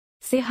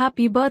say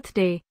happy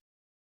birthday.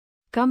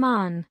 Come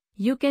on,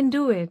 you can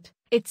do it.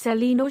 It's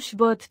Ellinor's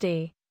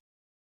birthday.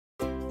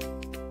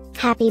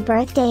 Happy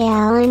birthday,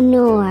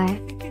 Ellinor.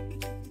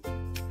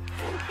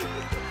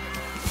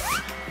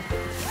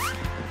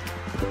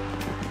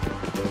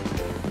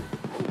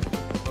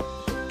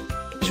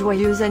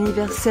 Joyeux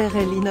anniversaire,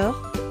 Ellinor.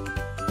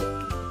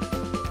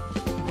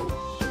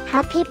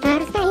 Happy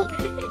birthday,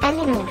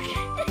 Ellinor.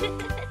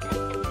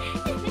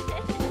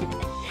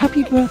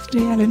 Happy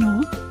birthday,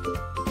 Ellinor.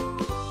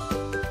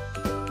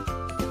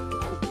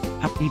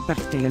 Happy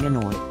birthday,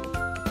 Ellinor.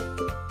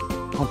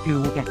 Hope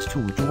you get to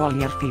do all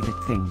your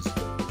favorite things.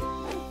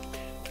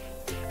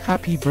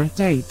 Happy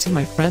birthday to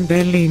my friend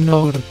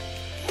Ellinor.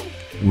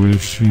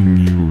 Wishing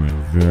you a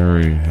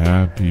very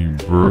happy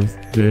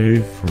birthday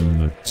from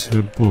the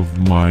tip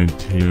of my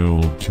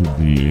tail to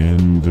the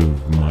end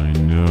of my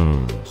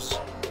nose.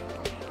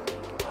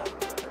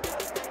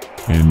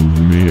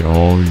 And may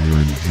all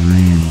your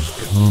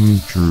dreams come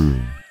true.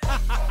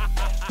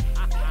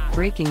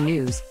 Breaking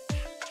news.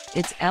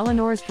 It's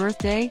Ellinor's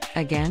birthday,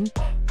 again?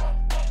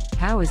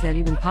 How is that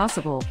even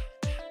possible?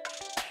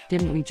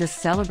 Didn't we just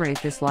celebrate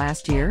this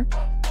last year?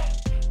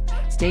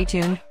 Stay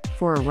tuned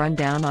for a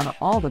rundown on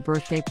all the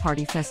birthday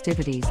party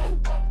festivities.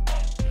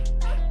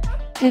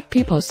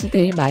 Happy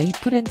birthday, my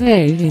friend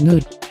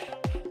Ellinor.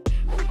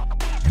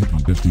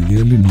 Happy birthday,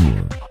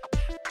 Ellinor.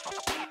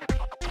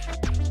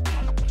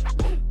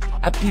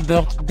 Happy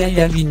birthday,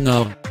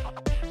 Ellinor.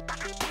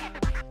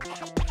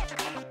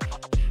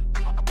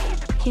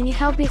 Can you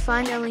help me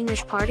find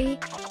Ellinor's party?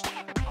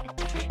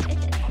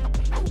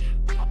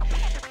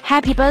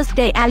 Happy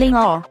birthday,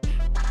 Ellinor.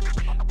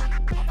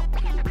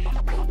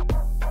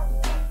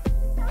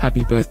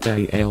 Happy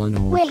birthday,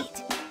 Ellinor.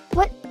 Wait,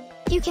 what?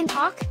 You can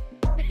talk?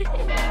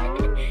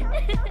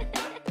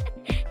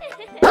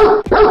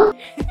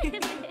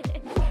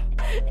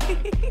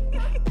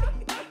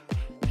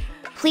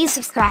 Please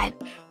subscribe,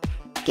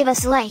 give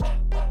us a like,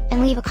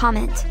 and leave a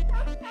comment.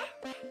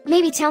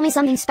 Maybe tell me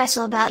something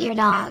special about your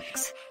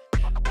dogs.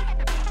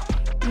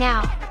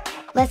 Now,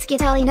 let's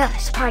get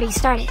Ellinor's party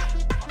started.